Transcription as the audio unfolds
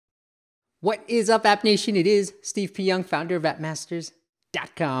What is up, App Nation? It is Steve P. Young, founder of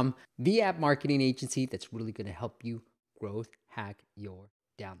appmasters.com, the app marketing agency that's really going to help you growth hack your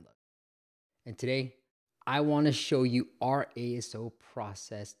download. And today, I want to show you our ASO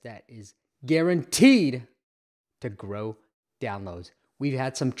process that is guaranteed to grow downloads. We've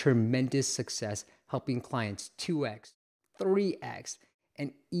had some tremendous success helping clients 2x, 3x,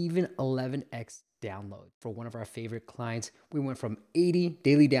 and even 11x download. For one of our favorite clients, we went from 80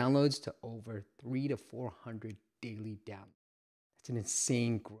 daily downloads to over 300 to 400 daily downloads. That's an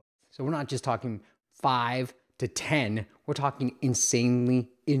insane growth. So we're not just talking 5 to 10, we're talking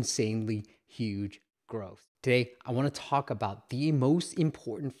insanely huge growth. Today, I want to talk about the most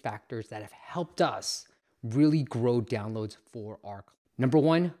important factors that have helped us really grow downloads for our clients. Number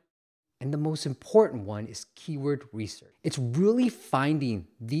one, and the most important one, is keyword research. It's really finding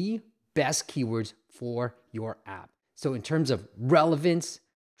the best keywords for your app. So in terms of relevance,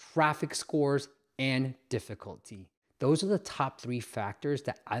 traffic scores, and difficulty, those are the top 3 factors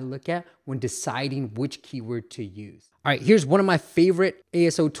that I look at when deciding which keyword to use. All right, here's one of my favorite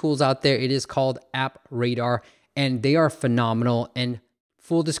ASO tools out there. It is called App Radar, and they are phenomenal. And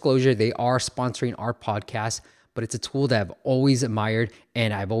full disclosure, they are sponsoring our podcast, but it's a tool that I've always admired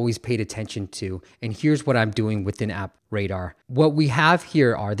and I've always paid attention to. And here's what I'm doing within App Radar. What we have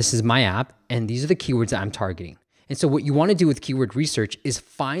here this is my app, and these are the keywords that I'm targeting. And so what you want to do with keyword research is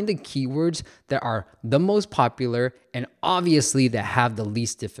find the keywords that are the most popular and obviously that have the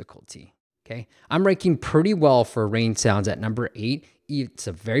least difficulty. Okay, I'm ranking pretty well for rain sounds at number 8. It's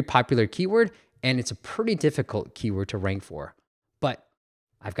a very popular keyword and it's a pretty difficult keyword to rank for. But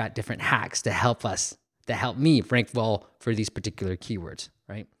I've got different hacks to help me rank well for these particular keywords,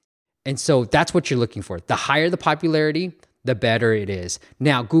 right? And so that's what you're looking for. The higher the popularity, the better it is.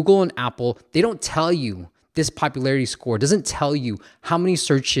 Now, Google and Apple, they don't tell you, this popularity score doesn't tell you how many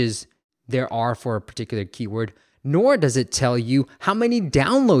searches there are for a particular keyword, nor does it tell you how many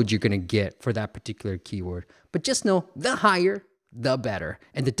downloads you're going to get for that particular keyword. But just know the higher, the better.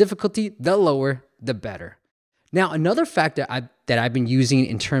 And the difficulty, the lower, the better. Now, another factor that I've been using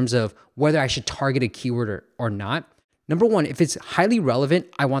in terms of whether I should target a keyword or not, number one, if it's highly relevant,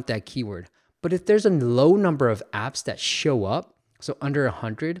 I want that keyword. But if there's a low number of apps that show up, so under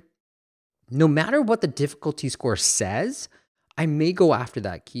 100, no matter what the difficulty score says, I may go after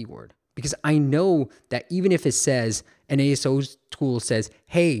that keyword because I know that even if it says, an ASO tool says,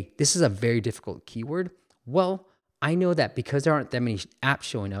 hey, this is a very difficult keyword, well, I know that because there aren't that many apps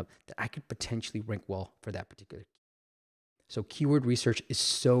showing up, that I could potentially rank well for that particular. So keyword research is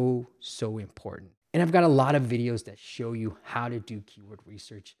so important. And I've got a lot of videos that show you how to do keyword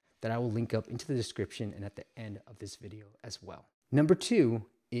research that I will link up into the description and at the end of this video as well. Number 2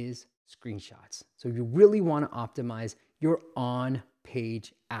 is screenshots. So you really want to optimize your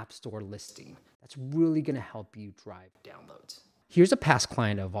on-page app store listing. That's really going to help you drive downloads. Here's a past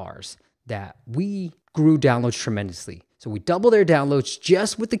client of ours that we grew downloads tremendously. So we doubled their downloads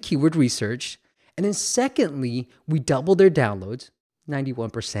just with the keyword research. And then secondly, we doubled their downloads,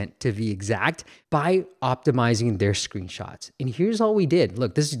 91% to be exact, by optimizing their screenshots. And here's all we did.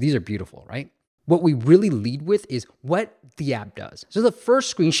 Look, these are beautiful, right? What we really lead with is what the app does. So the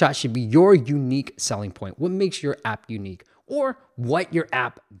first screenshot should be your unique selling point. What makes your app unique? Or what your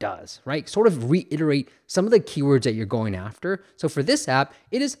app does, right? Sort of reiterate some of the keywords that you're going after. So for this app,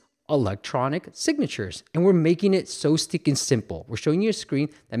 it is electronic signatures, and we're making it so stinking simple. We're showing you a screen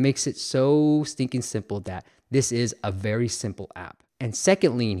that makes it so stinking simple that this is a very simple app. And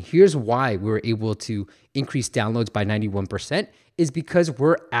secondly, and here's why we were able to increase downloads by 91%, is because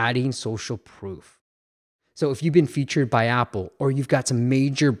we're adding social proof. So if you've been featured by Apple or you've got some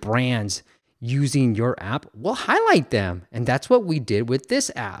major brands using your app, we'll highlight them. And that's what we did with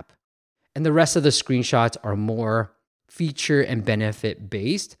this app. And the rest of the screenshots are more feature and benefit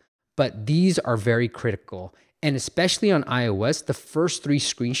based, but these are very critical. And especially on iOS, the first 3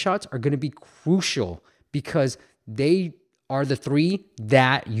 screenshots are going to be crucial because they are the 3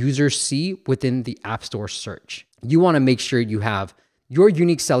 that users see within the App Store search. You want to make sure you have your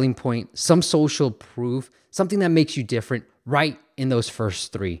unique selling point, some social proof, something that makes you different right in those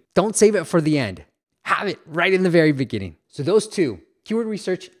first 3. Don't save it for the end. Have it right in the very beginning. So those 2, keyword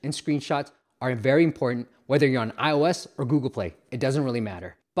research and screenshots, are very important, whether you're on iOS or Google Play. It doesn't really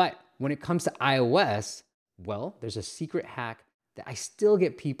matter. But when it comes to iOS, well, there's a secret hack that I still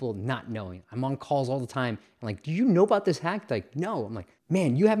get people not knowing. I'm on calls all the time. I'm like, do you know about this hack? They're like, no. I'm like,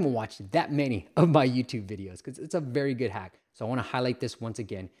 man, you haven't watched that many of my YouTube videos because it's a very good hack. So I want to highlight this once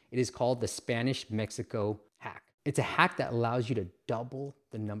again. It is called the Spanish Mexico hack. It's a hack that allows you to double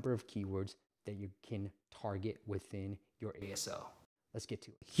the number of keywords that you can target within your ASO. let's get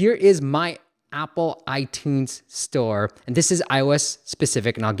to it. Here is my Apple iTunes store, and this is iOS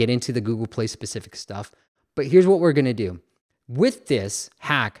specific, and I'll get into the Google Play specific stuff. But here's what we're gonna do. With this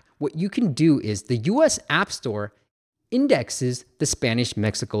hack, what you can do is the US App Store indexes the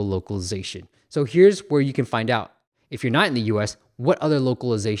Spanish-Mexico localization. So here's where you can find out, if you're not in the US, what other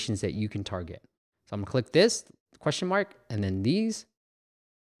localizations that you can target. So I'm gonna click this, question mark, and then these.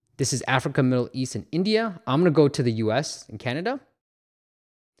 This is Africa, Middle East, and India. I'm gonna go to the US and Canada.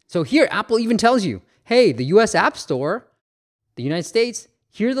 So here, Apple even tells you, hey, the US App Store, the United States,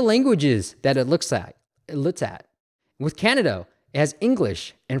 here are the languages that it looks at. With Canada, it has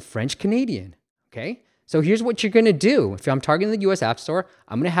English and French Canadian, okay? So here's what you're gonna do. If I'm targeting the US App Store,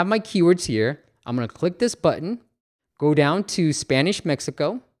 I'm gonna have my keywords here. I'm gonna click this button, go down to Spanish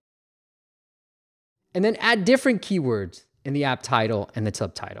Mexico, and then add different keywords in the app title and the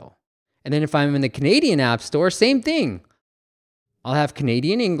subtitle. And then if I'm in the Canadian App Store, same thing. I'll have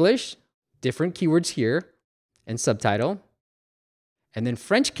Canadian English, different keywords here, and subtitle. And then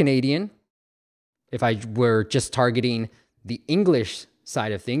French Canadian, if I were just targeting the English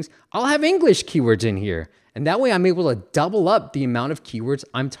side of things, I'll have English keywords in here. And that way I'm able to double up the amount of keywords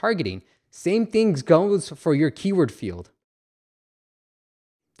I'm targeting. Same things goes for your keyword field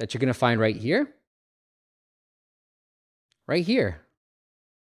that you're gonna find right here. Right here.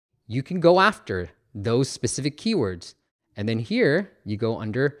 You can go after those specific keywords. And then here, you go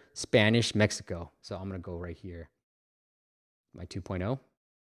under Spanish Mexico. So I'm gonna go right here, my 2.0.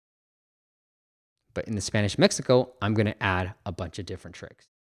 But in the Spanish Mexico, I'm gonna add a bunch of different tricks,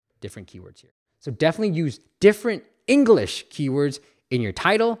 different keywords here. So definitely use different English keywords in your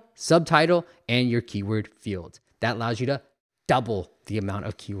title, subtitle, and your keyword fields. That allows you to double the amount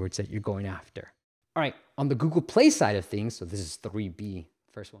of keywords that you're going after. All right, on the Google Play side of things, so this is 3B,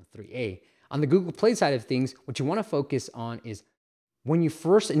 first one, 3A. On the Google Play side of things, what you wanna focus on is when you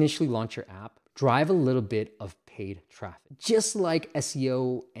first initially launch your app, drive a little bit of paid traffic. Just like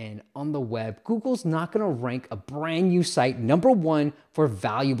SEO and on the web, Google's not gonna rank a brand new site #1 for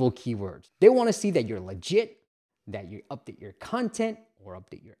valuable keywords. They wanna see that you're legit, that you update your content or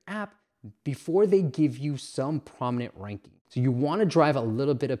update your app before they give you some prominent ranking. So you wanna drive a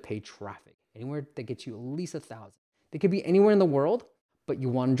little bit of paid traffic, anywhere that gets you at least 1,000. They could be anywhere in the world, but you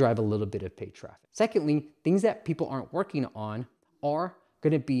wanna drive a little bit of paid traffic. Secondly, things that people aren't working on are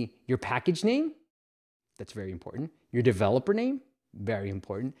gonna be your package name, that's very important, your developer name, very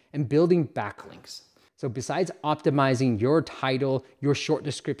important, and building backlinks. So besides optimizing your title, your short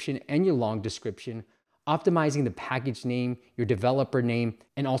description, and your long description, optimizing the package name, your developer name,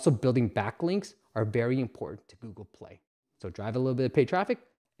 and also building backlinks are very important to Google Play. So drive a little bit of paid traffic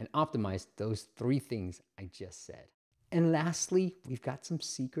and optimize those 3 things I just said. And lastly, we've got some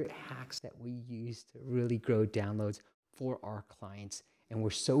secret hacks that we use to really grow downloads for our clients. And we're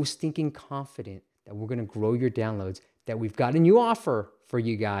so stinking confident that we're gonna grow your downloads that we've got a new offer for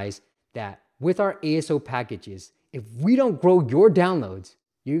you guys that with our ASO packages, if we don't grow your downloads,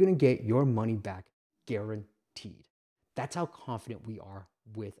 you're gonna get your money back guaranteed. That's how confident we are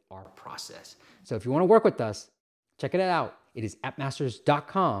with our process. So if you wanna work with us, check it out. It is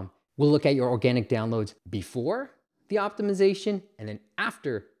appmasters.com. We'll look at your organic downloads before the optimization and then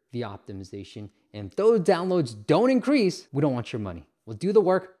after the optimization. And if those downloads don't increase, we don't want your money. We'll do the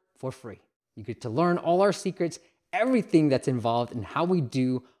work for free. You get to learn all our secrets, everything that's involved in how we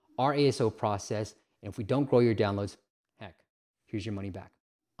do our ASO process. And if we don't grow your downloads, heck, here's your money back.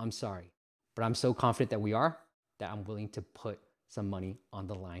 I'm sorry, but I'm so confident that we are, that I'm willing to put some money on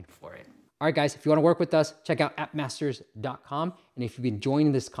the line for it. All right, guys, if you want to work with us, check out appmasters.com. And if you've been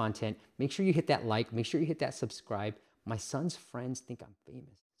enjoying this content, make sure you hit that like, make sure you hit that subscribe. My son's friends think I'm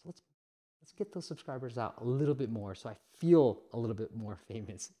famous. So let's get those subscribers out a little bit more so I feel a little bit more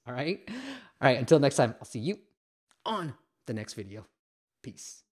famous, all right? All right, until next time, I'll see you on the next video. Peace.